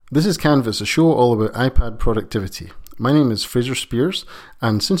This is Canvas, a show all about iPad productivity. My name is Fraser Spears,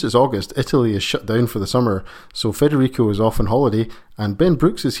 and since it's August, Italy is shut down for the summer, so Federico is off on holiday, and Ben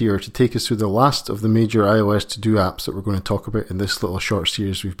Brooks is here to take us through the last of the major iOS to-do apps that we're going to talk about in this little short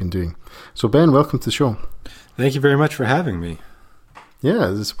series we've been doing. So Ben, welcome to the show. Thank you very much for having me.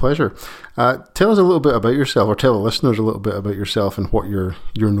 Yeah, it's a pleasure. Tell us a little bit about yourself, or tell the listeners a little bit about yourself and what you're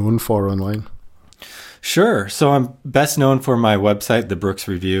known for online. Sure. So I'm best known for my website, The Brooks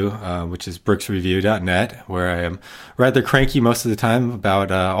Review, which is brooksreview.net, where I am rather cranky most of the time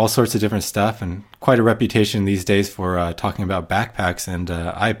about all sorts of different stuff, and quite a reputation these days for talking about backpacks and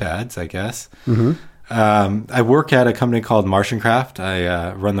iPads, I guess. Mm-hmm. I work at a company called MartianCraft.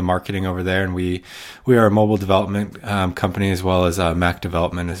 I run the marketing over there, and we are a mobile development company as well as Mac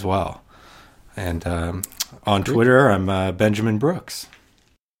development as well. And on Twitter, I'm Benjamin Brooks.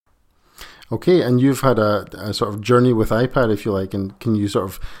 Okay, and you've had a sort of journey with iPad, if you like, and can you sort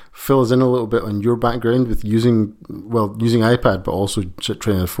of fill us in a little bit on your background with using iPad, but also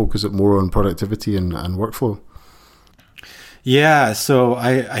trying to focus it more on productivity and workflow? Yeah, so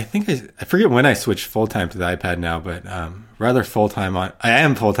I think I forget when I switched full-time to the iPad now, but rather full-time I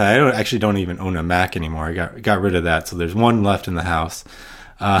am full-time. I don't even own a Mac anymore. I got rid of that, so there's one left in the house.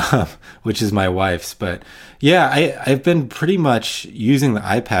 Which is my wife's. But yeah, I've been pretty much using the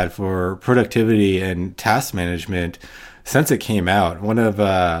iPad for productivity and task management since it came out. One of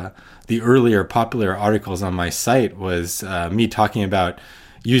the earlier popular articles on my site was me talking about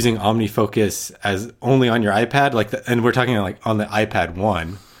using OmniFocus as only on your iPad, and we're talking like on the iPad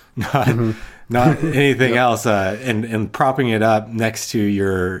 1, not anything else, and propping it up next to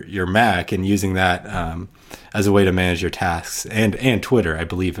your Mac and using that as a way to manage your tasks and Twitter, I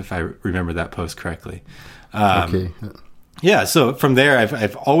believe, if I remember that post correctly. Okay. Yeah. So from there,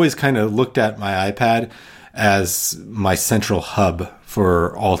 I've always kind of looked at my iPad as my central hub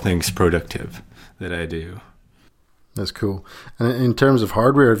for all things productive that I do. That's cool. And in terms of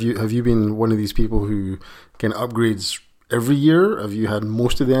hardware, have you been one of these people who kind of upgrades every year? Have you had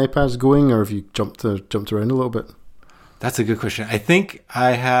most of the iPads going, or have you jumped around a little bit? That's a good question. I think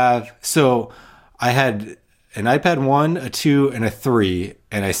I have. So I had an iPad 1, a 2, and a 3,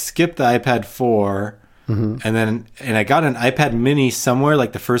 and I skipped the iPad 4, and I got an iPad mini somewhere,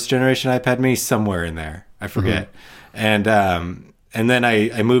 like the first generation iPad mini somewhere in there. I forget. And then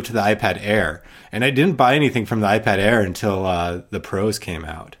I moved to the iPad Air, and I didn't buy anything from the iPad Air until the Pros came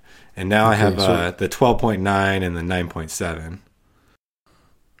out. And now I have the 12.9 and the 9.7.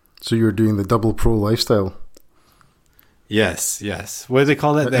 So you're doing the double Pro lifestyle. Yes. What do they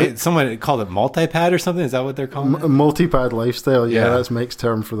call that? Someone called it multi-pad or something? Is that what they're calling it? Multi-pad lifestyle, yeah. That's Mike's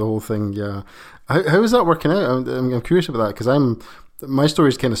term for the whole thing, yeah. How is that working out? I'm curious about that, because my story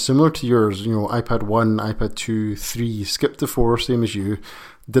is kind of similar to yours. iPad 1, iPad 2, 3, skipped the 4, same as you.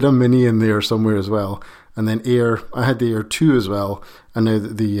 Did a mini in there somewhere as well. And then Air, I had the Air 2 as well, and now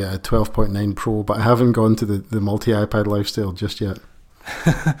the 12.9 Pro, but I haven't gone to the multi-iPad lifestyle just yet.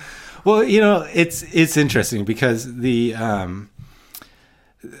 Well, it's interesting because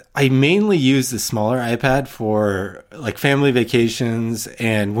I mainly use the smaller iPad for like family vacations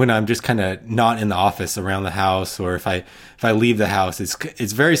and when I'm just kind of not in the office around the house, or if I leave the house.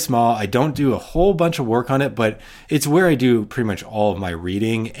 It's very small. I don't do a whole bunch of work on it, but it's where I do pretty much all of my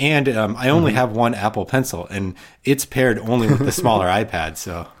reading. And I only have one Apple Pencil, and it's paired only with the smaller iPad.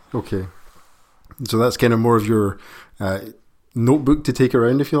 So okay, so that's kind of more of your notebook to take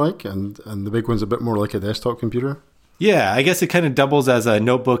around, if you like, and the big one's a bit more like a desktop computer. Yeah, I guess it kind of doubles as a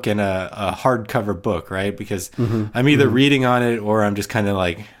notebook and a hardcover book, right? Because I'm either reading on it or I'm just kind of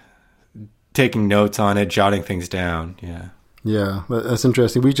like taking notes on it, jotting things down. Yeah, that's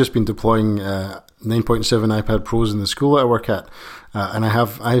interesting. We've just been deploying 9.7 iPad Pros in the school that I work at, and I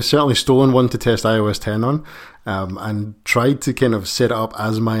have certainly stolen one to test iOS 10 on, and tried to kind of set it up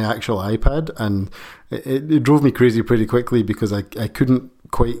as my actual iPad, and it drove me crazy pretty quickly because I couldn't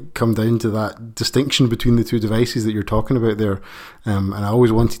quite come down to that distinction between the two devices that you're talking about there, and I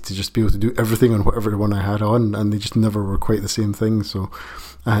always wanted to just be able to do everything on whatever one I had on, and they just never were quite the same thing. So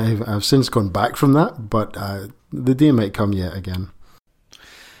I've since gone back from that, but the day might come yet again.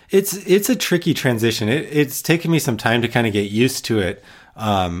 It's a tricky transition. It's taken me some time to kind of get used to it.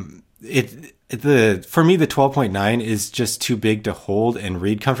 For me, the 12.9 is just too big to hold and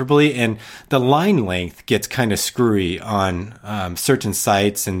read comfortably, and the line length gets kind of screwy on certain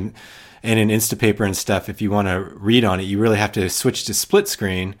sites and in Instapaper and stuff. If you want to read on it, you really have to switch to split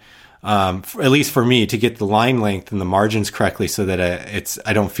screen. At least for me, to get the line length and the margins correctly, so that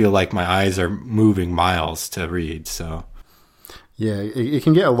I don't feel like my eyes are moving miles to read. So. Yeah, it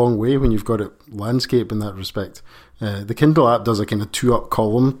can get a long way when you've got it landscape in that respect. The Kindle app does a kind of 2-up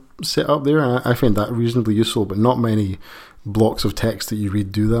column setup there, and I find that reasonably useful, but not many blocks of text that you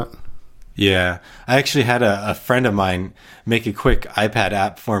read do that. Yeah, I actually had a friend of mine make a quick iPad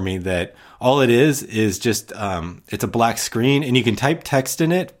app for me that all it is just, it's a black screen and you can type text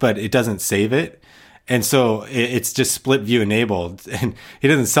in it, but it doesn't save it. And so it's just split view enabled, and he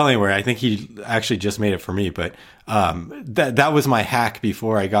doesn't sell anywhere. I think he actually just made it for me, but, that was my hack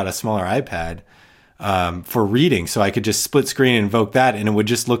before I got a smaller iPad, for reading. So I could just split screen and invoke that, and it would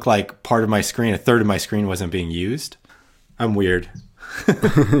just look like part of my screen, a third of my screen wasn't being used. I'm weird.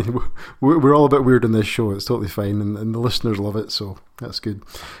 We're all a bit weird in this show. It's totally fine, and the listeners love it, so that's good.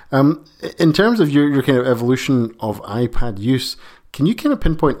 In terms of your kind of evolution of iPad use, can you kind of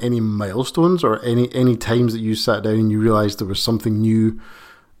pinpoint any milestones or any times that you sat down and you realized there was something new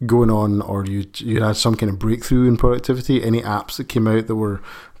going on, or you had some kind of breakthrough in productivity? Any apps that came out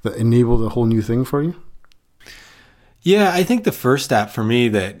that enabled a whole new thing for you? Yeah, I think the first app for me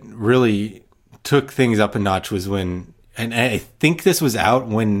that really took things up a notch was when, and I think this was out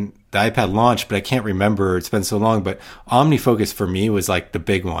when the iPad launched, but I can't remember. It's been so long. But OmniFocus for me was like the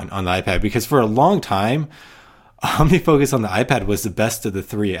big one on the iPad, because for a long time, OmniFocus on the iPad was the best of the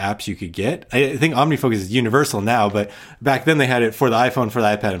 3 apps you could get. I think OmniFocus is universal now, but back then they had it for the iPhone, for the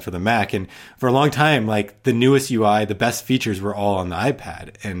iPad, and for the Mac. And for a long time, like the newest UI, the best features were all on the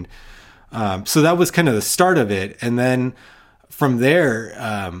iPad. And so that was kind of the start of it. And then from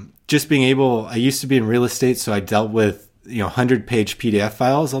there, just being able, I used to be in real estate, so I dealt with 100-page PDF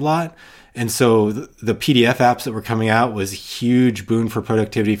files a lot. And so the PDF apps that were coming out was a huge boon for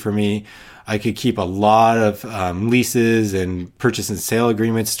productivity for me. I could keep a lot of leases and purchase and sale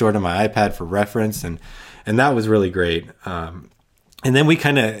agreements stored on my iPad for reference, and that was really great. And then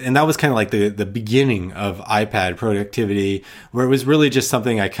that was kind of like the beginning of iPad productivity, where it was really just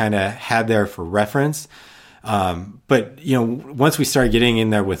something I kind of had there for reference. But once we started getting in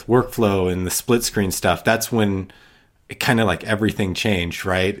there with workflow and the split screen stuff, that's when it kind of like everything changed,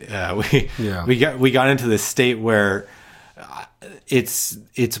 right? We got into this state where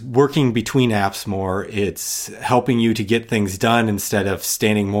it's working between apps more. It's helping you to get things done instead of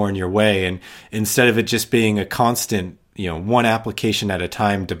standing more in your way. And instead of it just being a constant, one application at a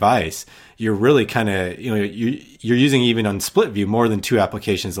time device, you're really kind of, you're using, even on split view, more than 2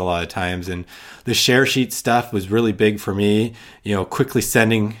 applications a lot of times. And the share sheet stuff was really big for me, quickly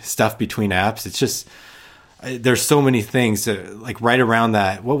sending stuff between apps. It's just, there's so many things like right around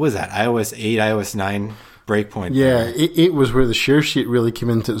that. What was that? iOS 8, iOS 9 breakpoint. Yeah, 8 was where the share sheet really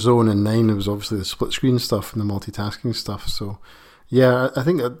came into its own, and 9 was obviously the split screen stuff and the multitasking stuff. So yeah, I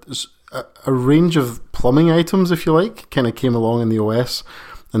think a range of plumbing items, if you like, kind of came along in the OS.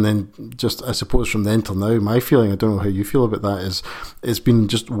 And then just, I suppose, from then till now, my feeling, I don't know how you feel about that, is it's been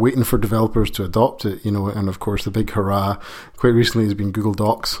just waiting for developers to adopt it, and of course the big hurrah quite recently has been Google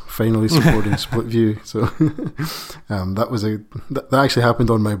Docs finally supporting split view. So that actually happened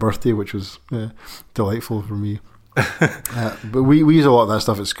on my birthday, which was delightful for me. But we use a lot of that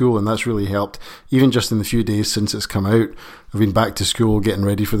stuff at school, and that's really helped. Even just in the few days since it's come out, I've been back to school getting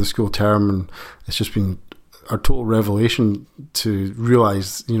ready for the school term, and it's just been a total revelation to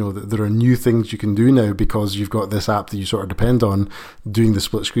realize, that there are new things you can do now because you've got this app that you sort of depend on doing the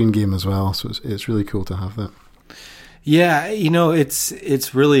split screen game as well. So it's really cool to have that. Yeah,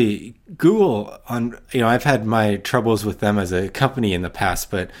 it's really Google on, I've had my troubles with them as a company in the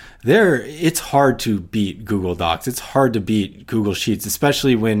past, but it's hard to beat Google Docs. It's hard to beat Google Sheets,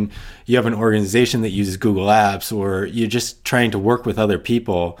 especially when you have an organization that uses Google Apps, or you're just trying to work with other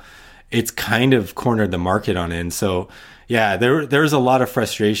people. It's kind of cornered the market on it. And so, yeah, there's a lot of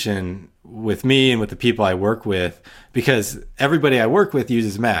frustration with me and with the people I work with, because everybody I work with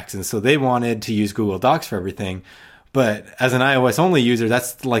uses Macs. And so they wanted to use Google Docs for everything. But as an iOS only user,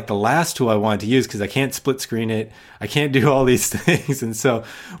 that's like the last tool I wanted to use, because I can't split screen it. I can't do all these things. And so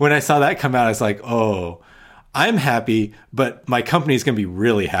when I saw that come out, I was like, oh, I'm happy, but my company is going to be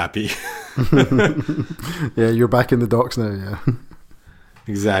really happy. Yeah, you're back in the docs now, yeah.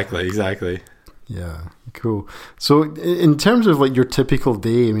 Exactly. Yeah, cool. So in terms of like your typical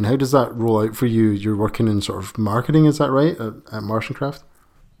day, I mean, how does that roll out for you? You're working in sort of marketing, is that right, at Martian Craft?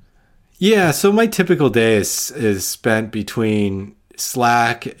 Yeah, so my typical day is spent between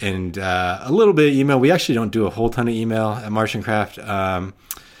Slack and a little bit of email. We actually don't do a whole ton of email at Martian Craft. And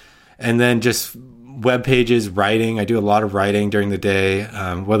then just web pages, writing. I do a lot of writing during the day,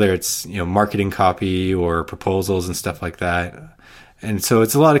 whether it's marketing copy or proposals and stuff like that. And so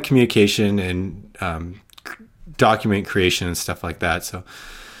it's a lot of communication and document creation and stuff like that. So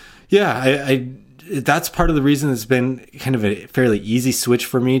yeah, I that's part of the reason it's been kind of a fairly easy switch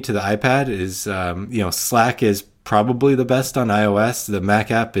for me to the iPad is, Slack is probably the best on iOS. The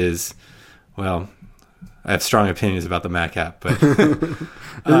Mac app is, well, I have strong opinions about the Mac app, but it's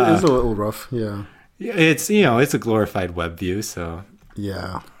a little rough. Yeah, it's it's a glorified web view. So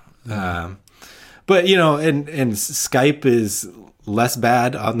yeah, but and Skype is less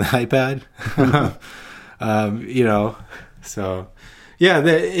bad on the iPad. So yeah,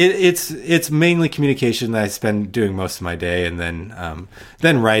 it's mainly communication that I spend doing most of my day, and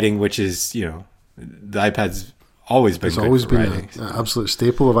then writing, which is the iPad's always been. It's good always for been writing, an absolute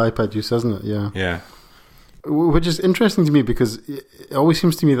staple of iPad use, hasn't it? Yeah. Yeah. Which is interesting to me because it always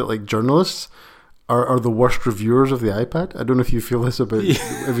seems to me that like journalists are the worst reviewers of the iPad. I don't know if you feel this about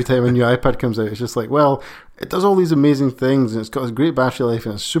every time a new iPad comes out. It's just like, well, it does all these amazing things and it's got a great battery life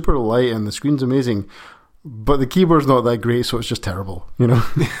and it's super light and the screen's amazing, but the keyboard's not that great, so it's just terrible,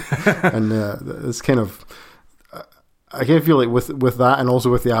 And it's kind of, I kind of feel like with that and also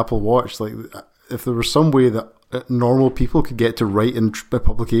with the Apple Watch, like if there was some way that normal people could get to write in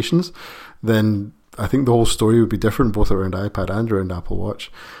publications, then I think the whole story would be different, both around iPad and around Apple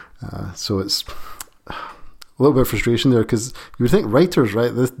Watch. So it's a little bit of frustration there because you would think writers,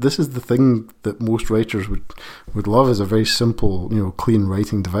 right? This is the thing that most writers would love, is a very simple, clean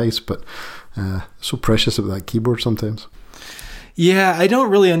writing device. But so precious about that keyboard sometimes. Yeah, I don't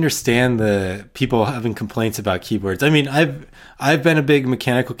really understand the people having complaints about keyboards. I mean, I've been a big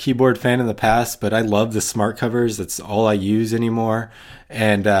mechanical keyboard fan in the past, but I love the smart covers. That's all I use anymore,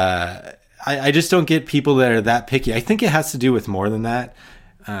 and I just don't get people that are that picky. I think it has to do with more than that.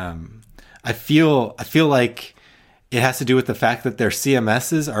 I feel like it has to do with the fact that their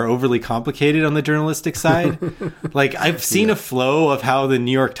CMSs are overly complicated on the journalistic side. Like I've seen a flow of how the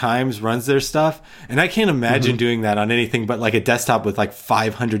New York Times runs their stuff, and I can't imagine doing that on anything but like a desktop with like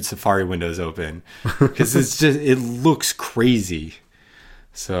 500 Safari windows open, because it looks crazy.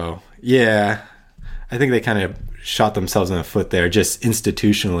 So yeah, I think they kind of shot themselves in the foot there, just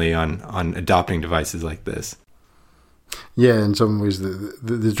institutionally on adopting devices like this. Yeah, in some ways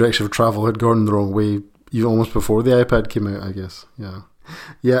the direction of travel had gone the wrong way even almost before the iPad came out, I guess. Yeah.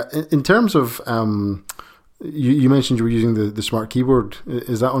 In terms of you mentioned you were using the smart keyboard.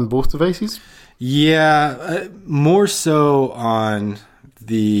 Is that on both devices? Yeah, more so on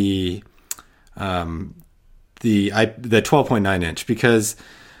the 12.9 inch, because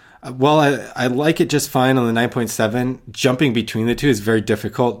while I like it just fine on the 9.7, jumping between the two is very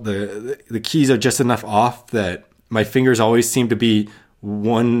difficult. The keys are just enough off that my fingers always seem to be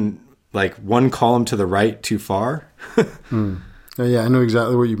one column to the right too far. Yeah, I know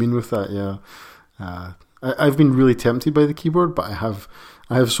exactly what you mean with that. Yeah, I've been really tempted by the keyboard, but I have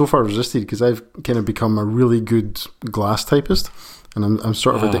so far resisted because I've kind of become a really good glass typist, and I'm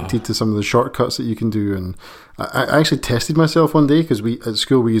sort of addicted to some of the shortcuts that you can do. And I actually tested myself one day because at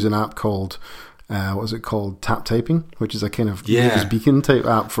school we use an app called what is it called, Tap Typing, which is a kind of News Beacon type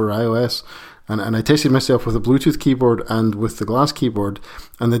app for iOS. And I tested myself with a Bluetooth keyboard and with the glass keyboard,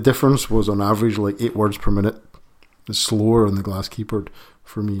 and the difference was on average like 8 words per minute. It's slower on the glass keyboard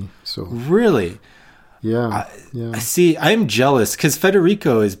for me. So really, yeah. I see. I'm jealous because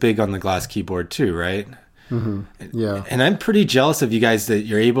Federico is big on the glass keyboard too, right? Mm-hmm. Yeah, and I'm pretty jealous of you guys that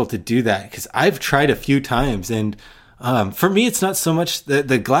you're able to do that, because I've tried a few times, and for me, it's not so much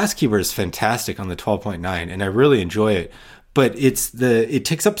the glass keyboard is fantastic on the 12.9, and I really enjoy it. But it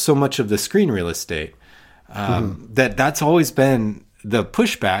takes up so much of the screen real estate that's always been the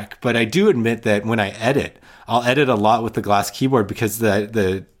pushback. But I do admit that when I edit, I'll edit a lot with the glass keyboard because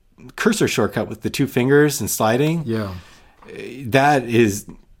the cursor shortcut with the 2 fingers and sliding, that is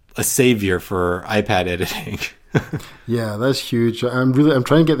a savior for iPad editing. Yeah, that's huge. I'm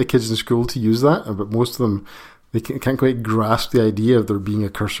trying to get the kids in school to use that, but most of them, they can't quite grasp the idea of there being a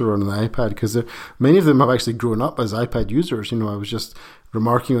cursor on an iPad, because many of them have actually grown up as iPad users. I was just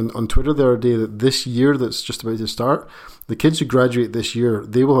remarking on Twitter the other day that this year that's just about to start, the kids who graduate this year,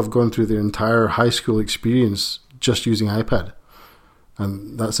 they will have gone through their entire high school experience just using iPad.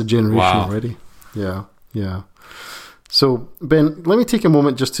 And that's a generation already. Yeah. So, Ben, let me take a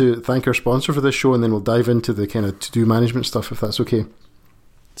moment just to thank our sponsor for this show, and then we'll dive into the kind of to-do management stuff, if that's okay.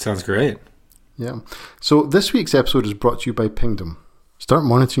 Sounds great. Yeah. So this week's episode is brought to you by Pingdom. Start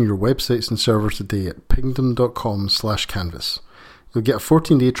monitoring your websites and servers today at pingdom.com/canvas. You'll get a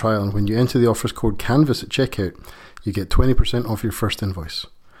 14-day trial, and when you enter the offers code CANVAS at checkout, you get 20% off your first invoice.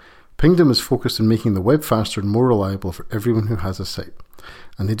 Pingdom is focused on making the web faster and more reliable for everyone who has a site.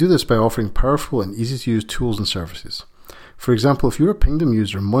 And they do this by offering powerful and easy-to-use tools and services. For example, if you're a Pingdom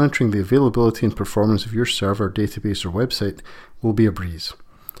user, monitoring the availability and performance of your server, database, or website will be a breeze.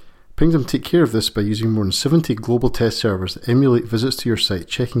 Pingdom take care of this by using more than 70 global test servers that emulate visits to your site,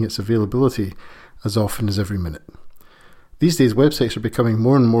 checking its availability, as often as every minute. These days, websites are becoming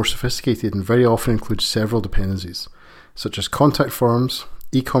more and more sophisticated and very often include several dependencies, such as contact forms,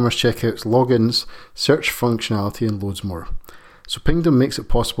 e-commerce checkouts, logins, search functionality, and loads more. So Pingdom makes it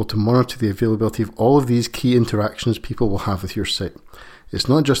possible to monitor the availability of all of these key interactions people will have with your site. It's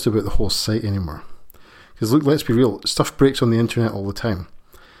not just about the whole site anymore. Because look, let's be real, stuff breaks on the internet all the time.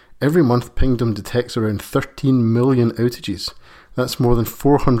 Every month, Pingdom detects around 13 million outages. That's more than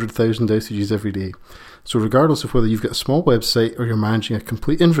 400,000 outages every day. So regardless of whether you've got a small website or you're managing a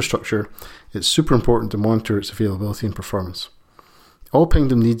complete infrastructure, it's super important to monitor its availability and performance. All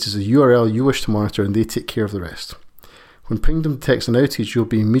Pingdom needs is a URL you wish to monitor, and they take care of the rest. When Pingdom detects an outage, you'll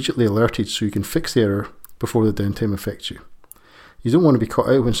be immediately alerted so you can fix the error before the downtime affects you. You don't want to be caught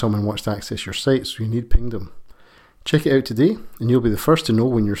out when someone wants to access your site, so you need Pingdom. Check it out today, and you'll be the first to know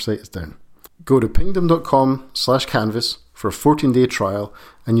when your site is down. Go to pingdom.com/canvas for a 14-day trial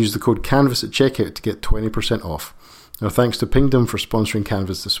and use the code CANVAS at checkout to get 20% off. Now, thanks to Pingdom for sponsoring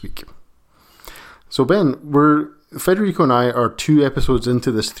Canvas this week. So Ben, Federico and I are 2 episodes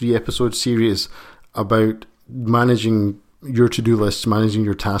into this 3-episode series about managing your to-do lists, managing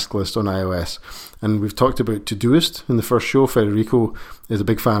your task list on iOS. And we've talked about Todoist in the first show. Federico is a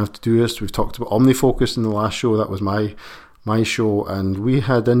big fan of Todoist. We've talked about OmniFocus in the last show. That was my show. And we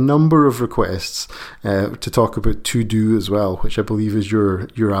had a number of requests to talk about To-Do as well, which I believe is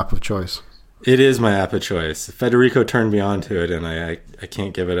your app of choice. It is my app of choice. Federico turned me on to it, and I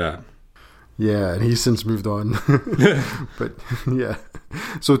can't give it up. Yeah, and he's since moved on. But yeah.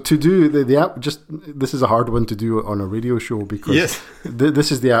 So To-Do, the app, this is a hard one to do on a radio show because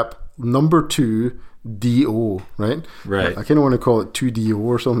this is the app number 2 DO, right? Right. I kind of want to call it 2DO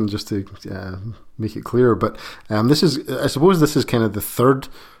or something just to make it clear. But I suppose this is kind of the third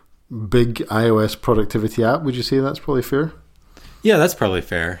big iOS productivity app. Would you say that's probably fair? Yeah, that's probably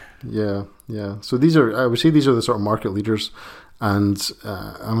fair. Yeah. So I would say these are the sort of market leaders. And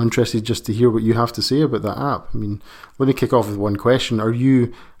I'm interested just to hear what you have to say about that app. I mean, let me kick off with one question. Are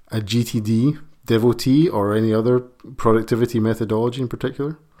you a GTD devotee or any other productivity methodology in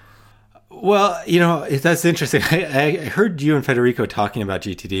particular? Well, that's interesting. I heard you and Federico talking about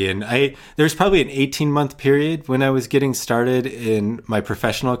GTD, and there's probably an 18-month period when I was getting started in my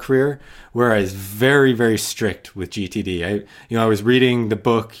professional career where I was very, very strict with GTD. I was reading the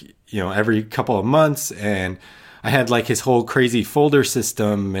book, every couple of months, and I had like his whole crazy folder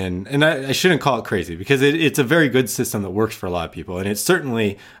system, and I shouldn't call it crazy because it's a very good system that works for a lot of people. And it's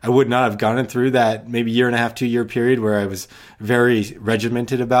certainly, I would not have gone through that maybe 1.5 to 2 year period where I was very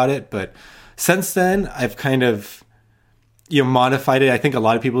regimented about it. But since then, I've kind of, modified it. I think a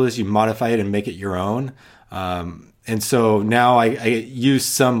lot of people you modify it and make it your own. And so now I use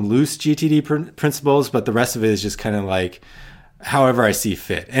some loose GTD principles, but the rest of it is just kind of like however I see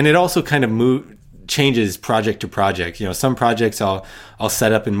fit. And it also kind of changes project to project. Some projects I'll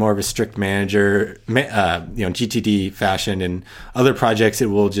set up in more of a strict manager, GTD fashion, and other projects it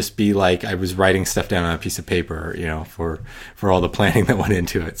will just be like I was writing stuff down on a piece of paper, for all the planning that went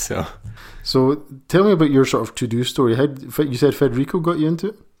into it. So tell me about your sort of to-do story. You said Federico got you into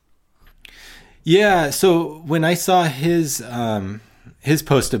it? Yeah. So when I saw his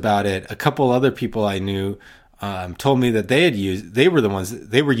post about it, a couple other people I knew told me that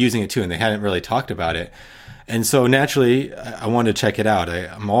they were using it too, and they hadn't really talked about it. And so naturally, I wanted to check it out.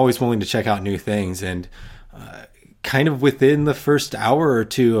 I'm always willing to check out new things. And kind of within the first hour or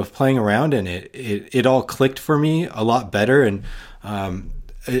two of playing around in it all clicked for me a lot better. And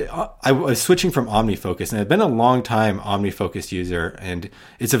I was switching from OmniFocus, and I've been a long time OmniFocus user, and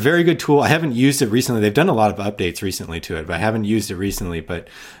it's a very good tool. I haven't used it recently. They've done a lot of updates recently to it, but I haven't used it recently. But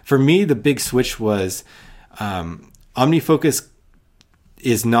for me, the big switch was OmniFocus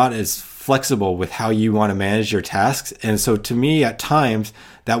is not as flexible with how you want to manage your tasks. And so to me, at times,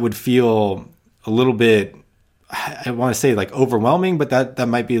 that would feel a little bit, I want to say like overwhelming, but that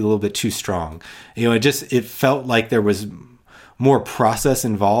might be a little bit too strong. It felt like there was more process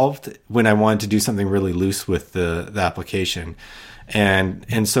involved when I wanted to do something really loose with the application.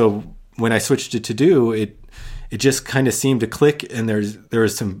 And so when I switched to To-Do, it just kind of seemed to click, and there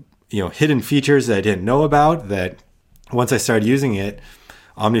was some hidden features that I didn't know about that once I started using it,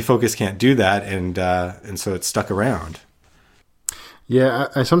 OmniFocus can't do that, and so it stuck around. Yeah,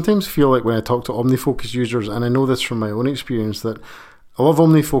 I sometimes feel like when I talk to OmniFocus users, and I know this from my own experience, that a lot of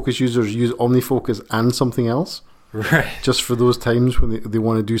OmniFocus users use OmniFocus and something else. Right. Just for those times when they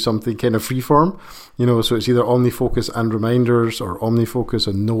want to do something kind of freeform, so it's either OmniFocus and reminders or OmniFocus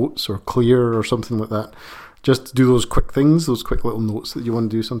and notes or clear or something like that. Just to do those quick things, those quick little notes that you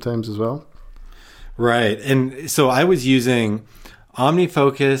want to do sometimes as well. Right. And so I was using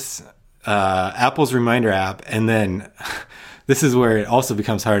OmniFocus, Apple's Reminder app, and then this is where it also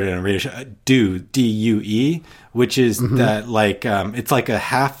becomes harder in a radio show. Due, DUE, which is that like it's like a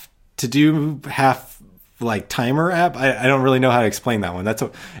half to do, half like timer app. I don't really know how to explain that one.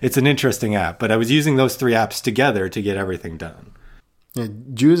 It's an interesting app, but I was using those 3 apps together to get everything done. Yeah,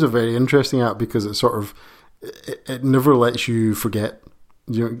 Due is a very interesting app because it never lets you forget.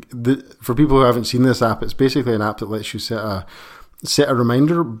 For people who haven't seen this app, it's basically an app that lets you set a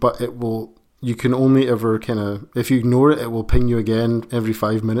reminder, but you can only ever if you ignore it, it will ping you again every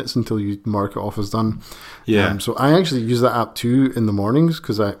 5 minutes until you mark it off as done. Yeah. So I actually use that app too in the mornings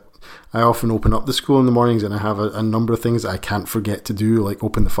because I often open up the school in the mornings and I have a number of things that I can't forget to do, like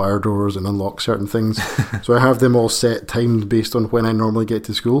open the fire doors and unlock certain things. So I have them all set, timed based on when I normally get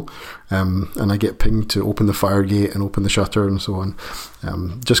to school. And I get pinged to open the fire gate and open the shutter and so on.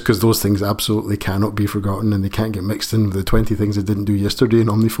 Just because those things absolutely cannot be forgotten and they can't get mixed in with the 20 things I didn't do yesterday in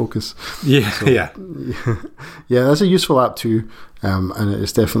OmniFocus. Yeah, so, yeah. Yeah, that's a useful app too. And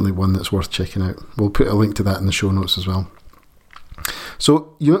it's definitely one that's worth checking out. We'll put a link to that in the show notes as well.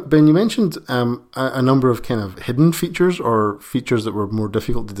 So, Ben, you mentioned a number of kind of hidden features or features that were more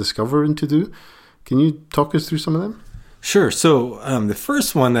difficult to discover in To-Do. Can you talk us through some of them? Sure. So the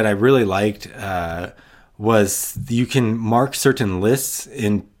first one that I really liked was you can mark certain lists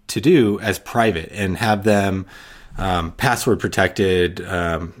in To-Do as private and have them password protected.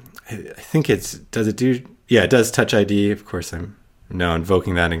 I think it does Touch ID. Of course, I'm now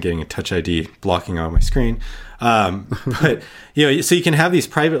invoking that and getting a Touch ID blocking on my screen. But, so you can have these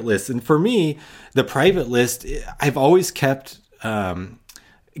private lists. And for me, the private list, I've always kept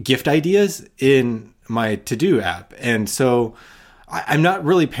gift ideas in my To-Do app. And so I'm not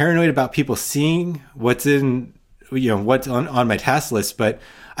really paranoid about people seeing what's in, what's on my task list, but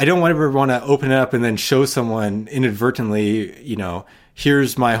I don't ever want to open it up and then show someone inadvertently,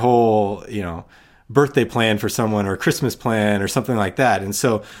 here's my whole, birthday plan for someone or Christmas plan or something like that. And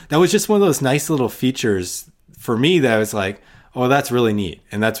so that was just one of those nice little features for me that I was like, oh, that's really neat.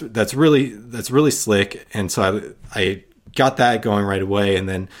 And that's really slick. And so I got that going right away. And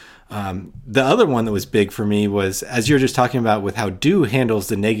then the other one that was big for me was, as you're just talking about with how Do handles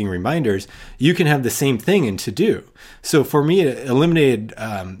the nagging reminders, you can have the same thing in To Do. So for me, it eliminated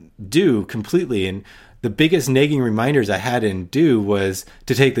Do completely. And the biggest nagging reminders I had in Do was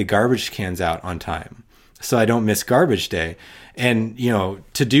to take the garbage cans out on time so I don't miss garbage day. And,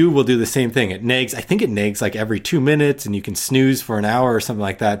 To Do will do the same thing. It nags, I think it nags like every 2 minutes and you can snooze for an hour or something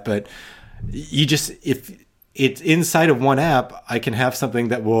like that. But if it's inside of one app, I can have something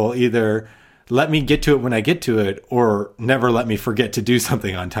that will either let me get to it when I get to it or never let me forget to do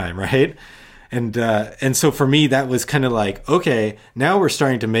something on time, right? And so for me, that was kind of like, okay, now we're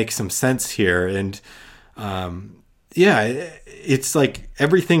starting to make some sense here. And it's like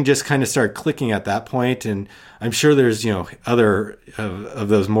everything just kind of started clicking at that point. And I'm sure there's, other of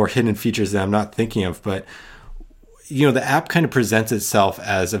those more hidden features that I'm not thinking of, but the app kind of presents itself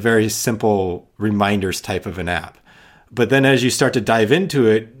as a very simple reminders type of an app. But then as you start to dive into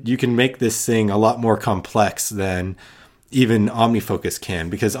it, you can make this thing a lot more complex than even OmniFocus can,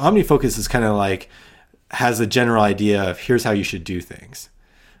 because OmniFocus is kind of like, has a general idea of here's how you should do things,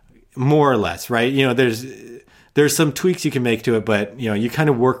 more or less, right? There's some tweaks you can make to it, but you kind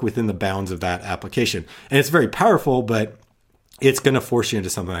of work within the bounds of that application. And it's very powerful, but it's going to force you into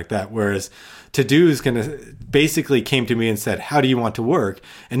something like that. Whereas To Do is going to basically came to me and said, how do you want to work?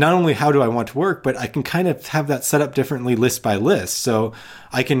 And not only how do I want to work, but I can kind of have that set up differently list by list. So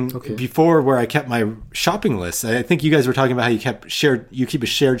I can, before where I kept my shopping list, I think you guys were talking about how you keep a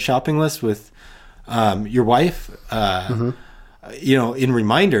shared shopping list with your wife, in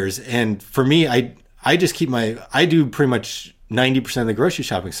reminders. And for me, I just keep I do pretty much 90% of the grocery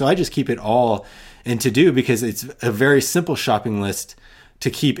shopping. So I just keep it all in To Do because it's a very simple shopping list to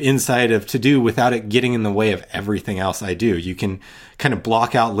keep inside of To Do without it getting in the way of everything else I do. You can kind of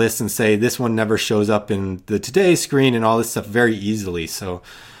block out lists and say, this one never shows up in the Today screen and all this stuff very easily. So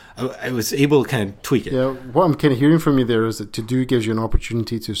I was able to kind of tweak it. Yeah, what I'm kind of hearing from you there is that To Do gives you an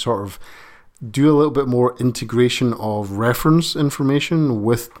opportunity to sort of do a little bit more integration of reference information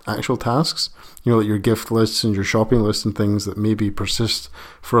with actual tasks. Like your gift lists and your shopping lists and things that maybe persist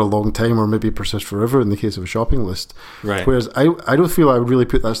for a long time or maybe persist forever in the case of a shopping list. Right. Whereas I don't feel I would really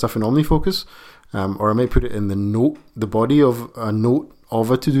put that stuff in OmniFocus, or I might put it in the body of a note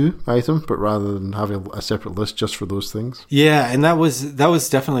of a To-Do item, but rather than having a separate list just for those things. Yeah, and that was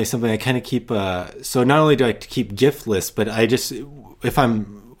definitely something I kind of keep. So not only do I keep gift lists, but I just, if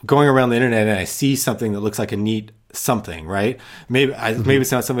I'm going around the internet and I see something that looks like a neat something, right? Maybe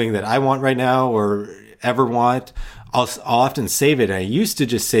it's not something that I want right now, or ever want, I'll often save it. And I used to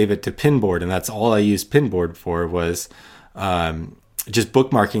just save it to Pinboard, and that's all I used Pinboard for was just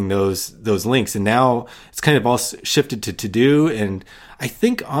bookmarking those links. And now it's kind of all shifted to To-Do, and I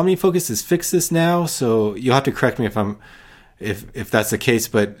think OmniFocus has fixed this now. So you'll have to correct me if that's the case.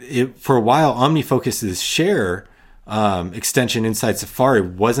 But for a while, OmniFocus's share extension inside Safari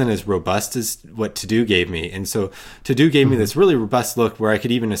wasn't as robust as what To-Do gave me. And so To-Do gave me this really robust look where I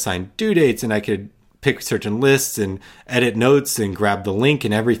could even assign due dates, and I could pick certain lists and edit notes and grab the link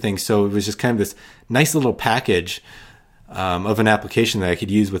and everything. So it was just kind of this nice little package of an application that I could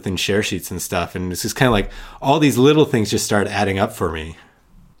use within share sheets and stuff. And it's just kind of like all these little things just started adding up for me.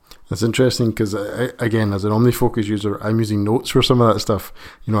 That's interesting because, again, as an OmniFocus user, I'm using Notes for some of that stuff.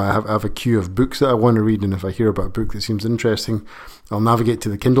 I have a queue of books that I want to read, and if I hear about a book that seems interesting, I'll navigate to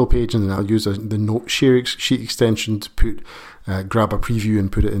the Kindle page, and then I'll use the Note share sheet extension to grab a preview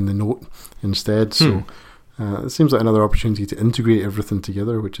and put it in the note instead. So it seems like another opportunity to integrate everything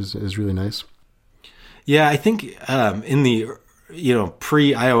together, which is really nice. Yeah, I think in the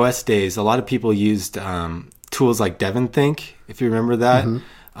pre-iOS days, a lot of people used tools like DevonThink, if you remember that.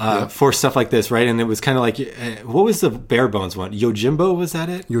 Mm-hmm. For stuff like this, right? And it was kind of like, what was the bare bones one? Yojimbo, was that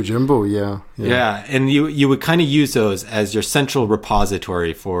it? Yojimbo, yeah. Yeah, and you would kind of use those as your central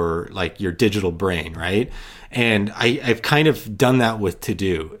repository for like your digital brain, right? And I've kind of done that with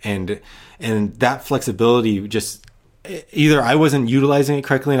To-Do, and that flexibility just either I wasn't utilizing it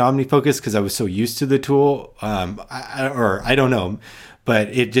correctly in OmniFocus because I was so used to the tool, or I don't know. But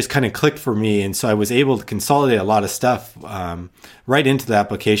it just kind of clicked for me. And so I was able to consolidate a lot of stuff right into the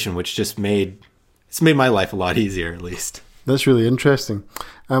application, which just made my life a lot easier, at least. That's really interesting.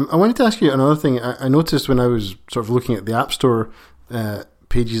 I wanted to ask you another thing. I noticed when I was sort of looking at the App Store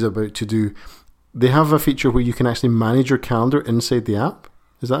pages about To-Do, they have a feature where you can actually manage your calendar inside the app.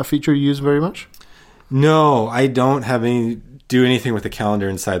 Is that a feature you use very much? No, I don't do anything with the calendar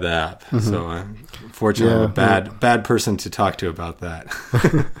inside the app. Mm-hmm. So unfortunately, I'm a bad person to talk to about that.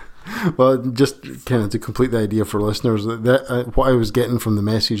 Well, just kind of to complete the idea for listeners, that what I was getting from the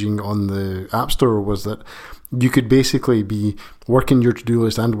messaging on the App Store was that you could basically be working your to-do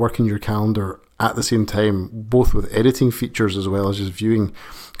list and working your calendar at the same time, both with editing features as well as just viewing.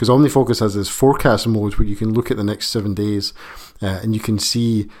 Because OmniFocus has this forecast mode where you can look at the next 7 days and you can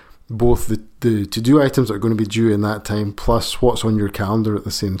see both the to-do items that are going to be due in that time plus what's on your calendar at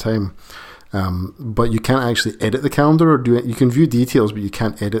the same time. But you can't actually edit the calendar or do it. You can view details, but you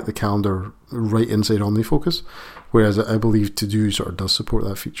can't edit the calendar right inside OmniFocus. Whereas I believe To-Do sort of does support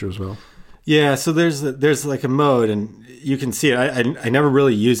that feature as well. Yeah, so there's like a mode, and you can see it. I never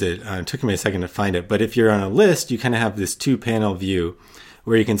really use it. It took me a second to find it. But if you're on a list, you kind of have this 2-panel view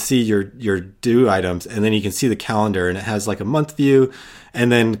where you can see your due items, and then you can see the calendar, and it has like a month view,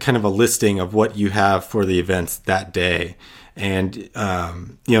 and then kind of a listing of what you have for the events that day. And,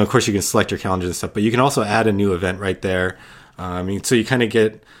 of course, you can select your calendars and stuff, but you can also add a new event right there. So you kind of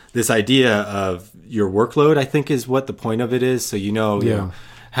get this idea of your workload, I think, is what the point of it is. So, you know,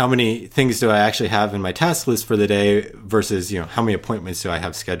 how many things do I actually have in my task list for the day versus, how many appointments do I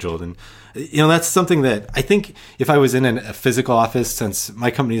have scheduled? And, that's something that I think if I was in a physical office, since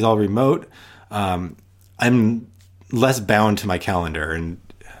my company's all remote, I'm less bound to my calendar.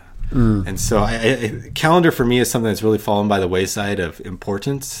 And so calendar for me is something that's really fallen by the wayside of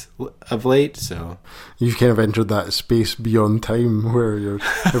importance of late. So you've kind of entered that space beyond time where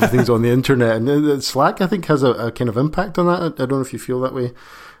everything's on the internet, and Slack I think has a kind of impact on that. I don't know if you feel that way,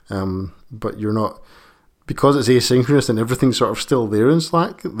 but you're not, because it's asynchronous and everything's sort of still there in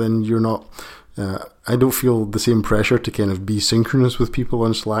Slack. Then you're not. I don't feel the same pressure to kind of be synchronous with people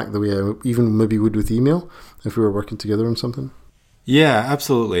on Slack the way I even maybe would with email if we were working together on something. Yeah,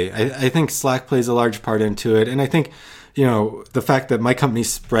 absolutely. I think Slack plays a large part into it. And I think, the fact that my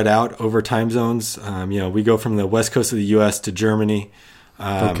company's spread out over time zones, we go from the west coast of the U.S. to Germany.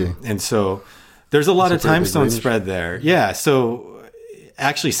 Okay. And so there's a lot of time zone spread there. Yeah. So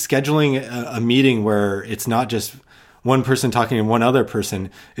actually scheduling a meeting where it's not just one person talking to one other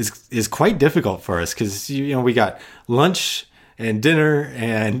person is quite difficult for us because, we got lunch and dinner,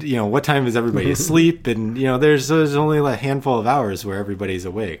 and what time is everybody asleep, and there's only a handful of hours where everybody's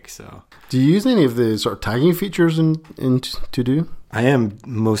awake. So, do you use any of the sort of tagging features in To-Do? I am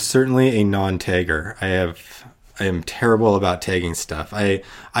most certainly a non-tagger. I am terrible about tagging stuff.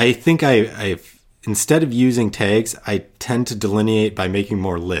 I think I've instead of using tags, I tend to delineate by making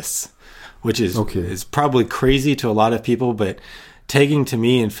more lists, which is probably crazy to a lot of people, but tagging to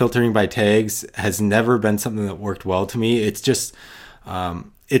me and filtering by tags has never been something that worked well to me. It's just,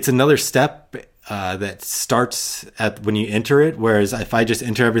 it's another step that starts at when you enter it. Whereas if I just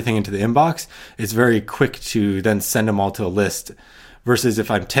enter everything into the inbox, it's very quick to then send them all to a list. Versus if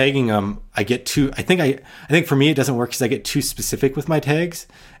I'm tagging them, I get too. I think for me it doesn't work because I get too specific with my tags,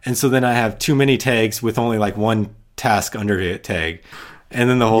 and so then I have too many tags with only like one task under it tag, and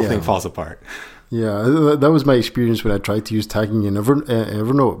then the whole thing falls apart. Yeah, that was my experience when I tried to use tagging in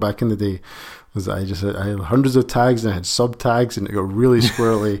Evernote back in the day. I had hundreds of tags and I had sub tags and it got really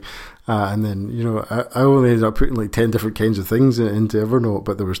squirrely. And then, I only ended up putting like 10 different kinds of things into Evernote,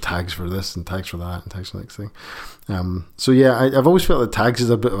 but there was tags for this and tags for that and tags for the next thing. So yeah, I've always felt that tags is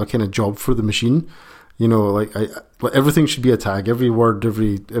a bit of a kind of job for the machine. Like everything should be a tag, every word,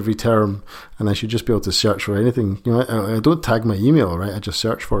 every term, and I should just be able to search for anything. I don't tag my email, right? I just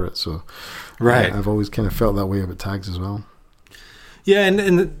search for it. So right. I've always kind of felt that way about tags as well. Yeah,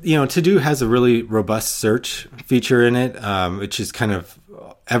 and To-Do has a really robust search feature in it, which is kind of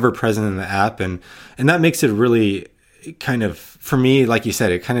ever present in the app, and that makes it really kind of, for me, like you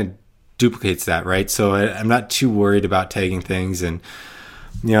said, it kind of duplicates that, right? So I'm not too worried about tagging things, and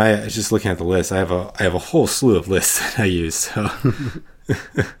I was just looking at the list. I have a whole slew of lists that I use. So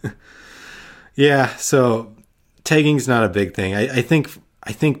yeah, so tagging's not a big thing. I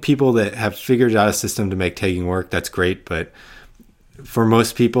think people that have figured out a system to make tagging work, that's great, but for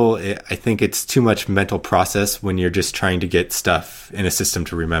most people, I think it's too much mental process when you're just trying to get stuff in a system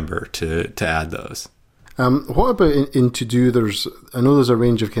to remember to add those. What about in To-Do? I know there's a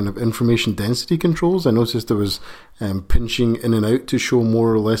range of kind of information density controls. I noticed there was pinching in and out to show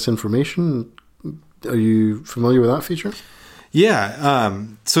more or less information. Are you familiar with that feature? Yeah.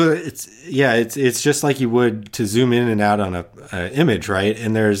 So it's just like you would to zoom in and out on a image, right?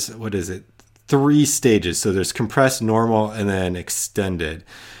 And there's, 3 stages. So there's compressed, normal, and then extended.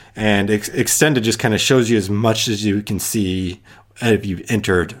 And extended just kind of shows you as much as you can see if you've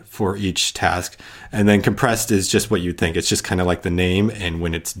entered for each task. And then compressed is just what you'd think. It's just kind of like the name and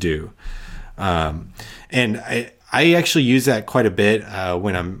when it's due. And I actually use that quite a bit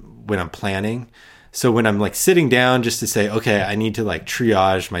when I'm planning. So when I'm like sitting down just to say, okay, I need to like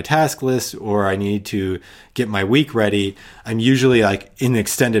triage my task list or I need to get my week ready, I'm usually like in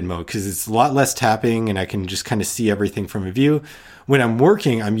extended mode because it's a lot less tapping and I can just kind of see everything from a view. When I'm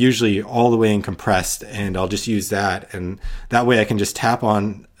working, I'm usually all the way in compressed and I'll just use that. And that way I can just tap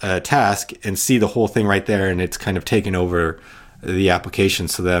on a task and see the whole thing right there. And it's kind of taken over the application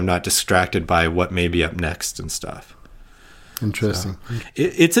so that I'm not distracted by what may be up next and stuff. Interesting. So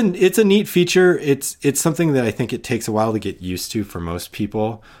it's a neat feature. It's something that I think it takes a while to get used to for most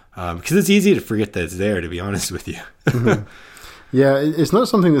people because it's easy to forget that it's there, to be honest with you. Mm-hmm. Yeah, it's not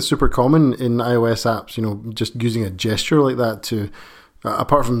something that's super common in iOS apps, just using a gesture like that to,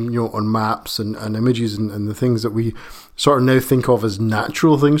 apart from, on maps and images and the things that we sort of now think of as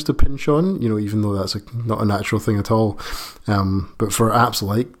natural things to pinch on, even though that's not a natural thing at all. But for apps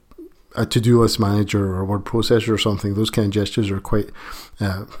like a to-do list manager or a word processor or something, those kind of gestures are quite,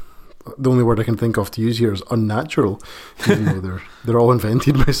 the only word I can think of to use here is unnatural, even though they're all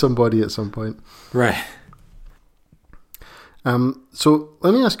invented by somebody at some point. Right. So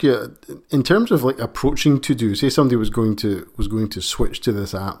let me ask you, in terms of like approaching To-Do, say somebody was going to switch to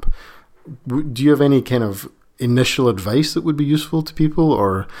this app, do you have any kind of initial advice that would be useful to people,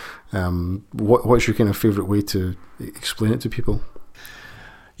 or what's your kind of favorite way to explain it to people?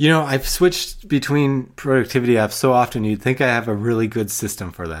 I've switched between productivity apps so often you'd think I have a really good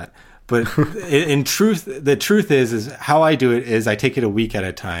system for that. But in truth, the truth is how I do it is I take it a week at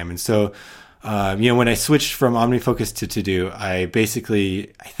a time. And so, when I switched from OmniFocus to To-Do, I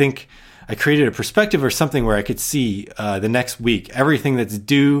think I created a perspective or something where I could see the next week, everything that's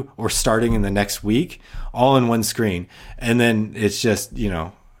due or starting in the next week, all in one screen. And then it's just,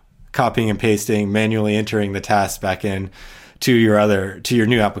 copying and pasting, manually entering the tasks back in to your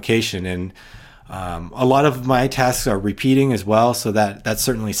new application. And a lot of my tasks are repeating as well, so that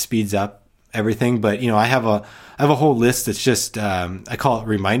certainly speeds up everything. But I have a whole list that's just I call it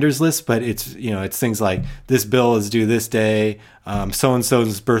reminders list, but it's it's things like this bill is due this day, so and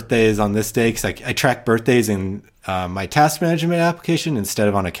so's birthday is on this day, because I track birthdays in my task management application instead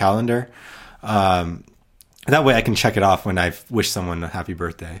of on a calendar. That way I can check it off when I've wished someone a happy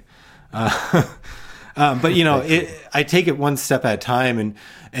birthday. But I take it one step at a time,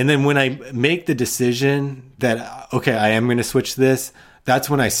 and then when I make the decision that okay, I am going to switch this, that's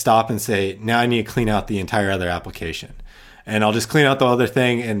when I stop and say, now I need to clean out the entire other application. and I'll just clean out the other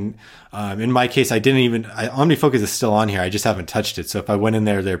thing. And in my case, OmniFocus is still on here. I just haven't touched it. So if I went in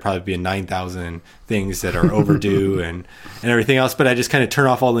there, there'd probably be 9,000 things that are overdue and everything else. But I just kind of turn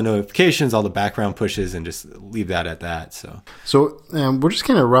off all the notifications, all the background pushes, and just leave that at that. So we're just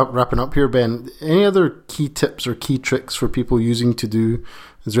kind of wrapping up here, Ben. Any other key tips or key tricks for people using To-Do?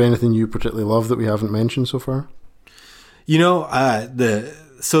 Is there anything you particularly love that we haven't mentioned so far?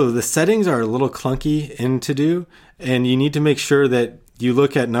 The settings are a little clunky in To-Do, and you need to make sure that you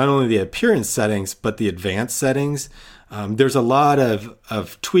look at not only the appearance settings, but the advanced settings. There's a lot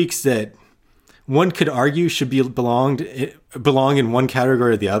of tweaks that one could argue should belong in one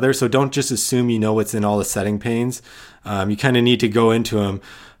category or the other. So don't just assume you know what's in all the setting panes. You kind of need to go into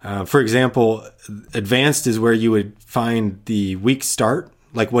them. For example, advanced is where you would find the week start,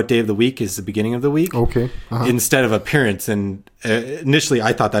 like what day of the week is the beginning of the week. Okay. Instead of appearance. And initially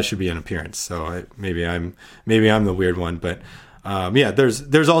I thought that should be an appearance. So maybe I'm the weird one, but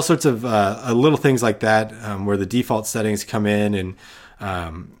there's all sorts of little things like that where the default settings come in, and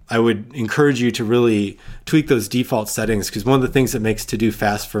I would encourage you to really tweak those default settings, because one of the things that makes To-Do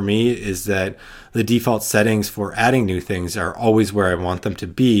fast for me is that the default settings for adding new things are always where I want them to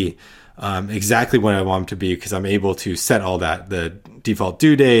be, exactly when I want them to be, because I'm able to set all that, the default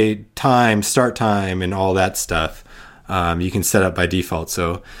due date, time, start time, and all that stuff. You can set up by default.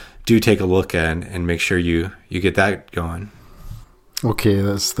 So do take a look and make sure you get that going. Okay,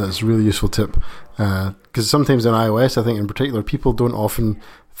 that's a really useful tip, because sometimes in iOS, I think in particular, people don't often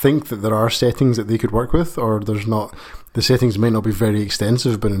think that there are settings that they could work with, or the settings may not be very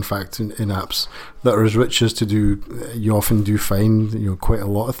extensive, but in fact in apps that are as rich as To-Do, you often do find quite a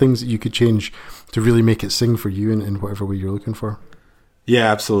lot of things that you could change to really make it sing for you in whatever way you're looking for.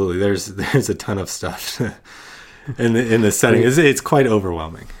 Yeah, absolutely. There's a ton of stuff in the settings. It's quite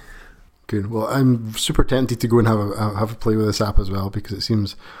overwhelming. Good. Well, I'm super tempted to go and have a play with this app as well, because it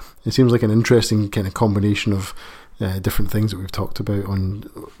seems like an interesting kind of combination of different things that we've talked about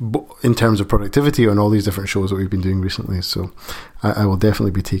in terms of productivity on all these different shows that we've been doing recently. So I will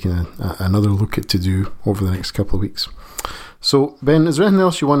definitely be taking another look at To-Do over the next couple of weeks. So Ben, is there anything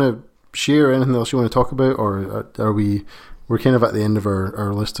else you want to share? Anything else you want to talk about, or we're kind of at the end of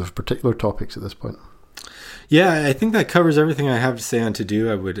our list of particular topics at this point? Yeah, I think that covers everything I have to say on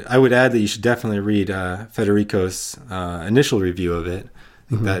To-Do. I would add that you should definitely read Federico's initial review of it. I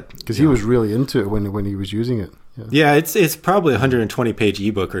think that, because he was really into it when he was using it. Yeah, it's probably a 120-page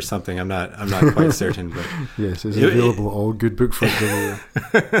ebook or something. I'm not quite certain, but yes, it's available at all good book fairs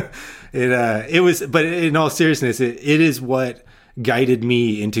everywhere. It was, but in all seriousness, it is what guided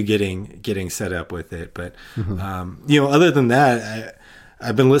me into getting set up with it. But other than that,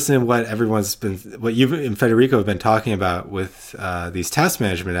 I've been listening to what you and Federico have been talking about with these task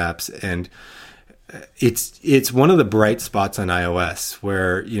management apps, and it's one of the bright spots on iOS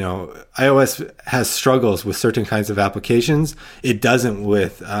where, iOS has struggles with certain kinds of applications. It doesn't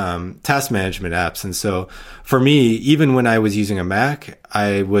with task management apps. And so for me, even when I was using a Mac,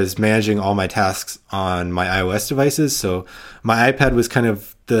 I was managing all my tasks on my iOS devices. So my iPad was kind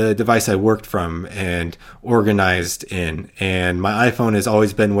of the device I worked from and organized in. And my iPhone has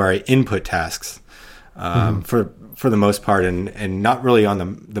always been where I input tasks for the most part, and not really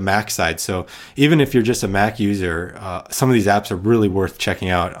on the Mac side. So even if you're just a Mac user, some of these apps are really worth checking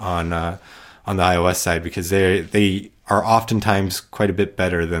out on the iOS side, because they are oftentimes quite a bit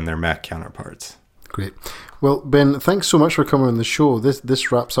better than their Mac counterparts. Great. Well, Ben, thanks so much for coming on the show.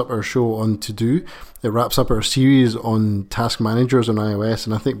 This wraps up our show on To-Do. It wraps up our series on task managers on iOS,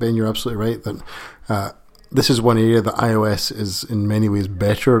 and I think, Ben, you're absolutely right that this is one area that iOS is in many ways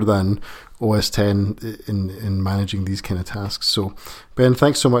better than OS X in managing these kind of tasks. So, Ben,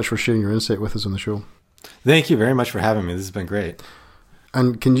 thanks so much for sharing your insight with us on the show. Thank you very much for having me. This has been great.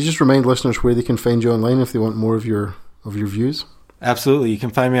 And can you just remind listeners where they can find you online if they want more of your views? Absolutely. You can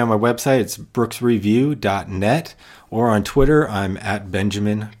find me on my website. It's brooksreview.net, or on Twitter, I'm at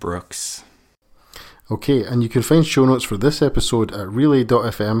Benjamin Brooks. Okay, and you can find show notes for this episode at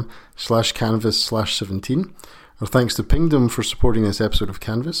relay.fm/canvas/17. Our thanks to Pingdom for supporting this episode of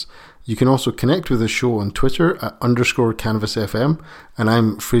Canvas. You can also connect with the show on Twitter at _CanvasFM, and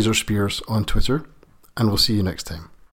I'm Fraser Spears on Twitter, and we'll see you next time.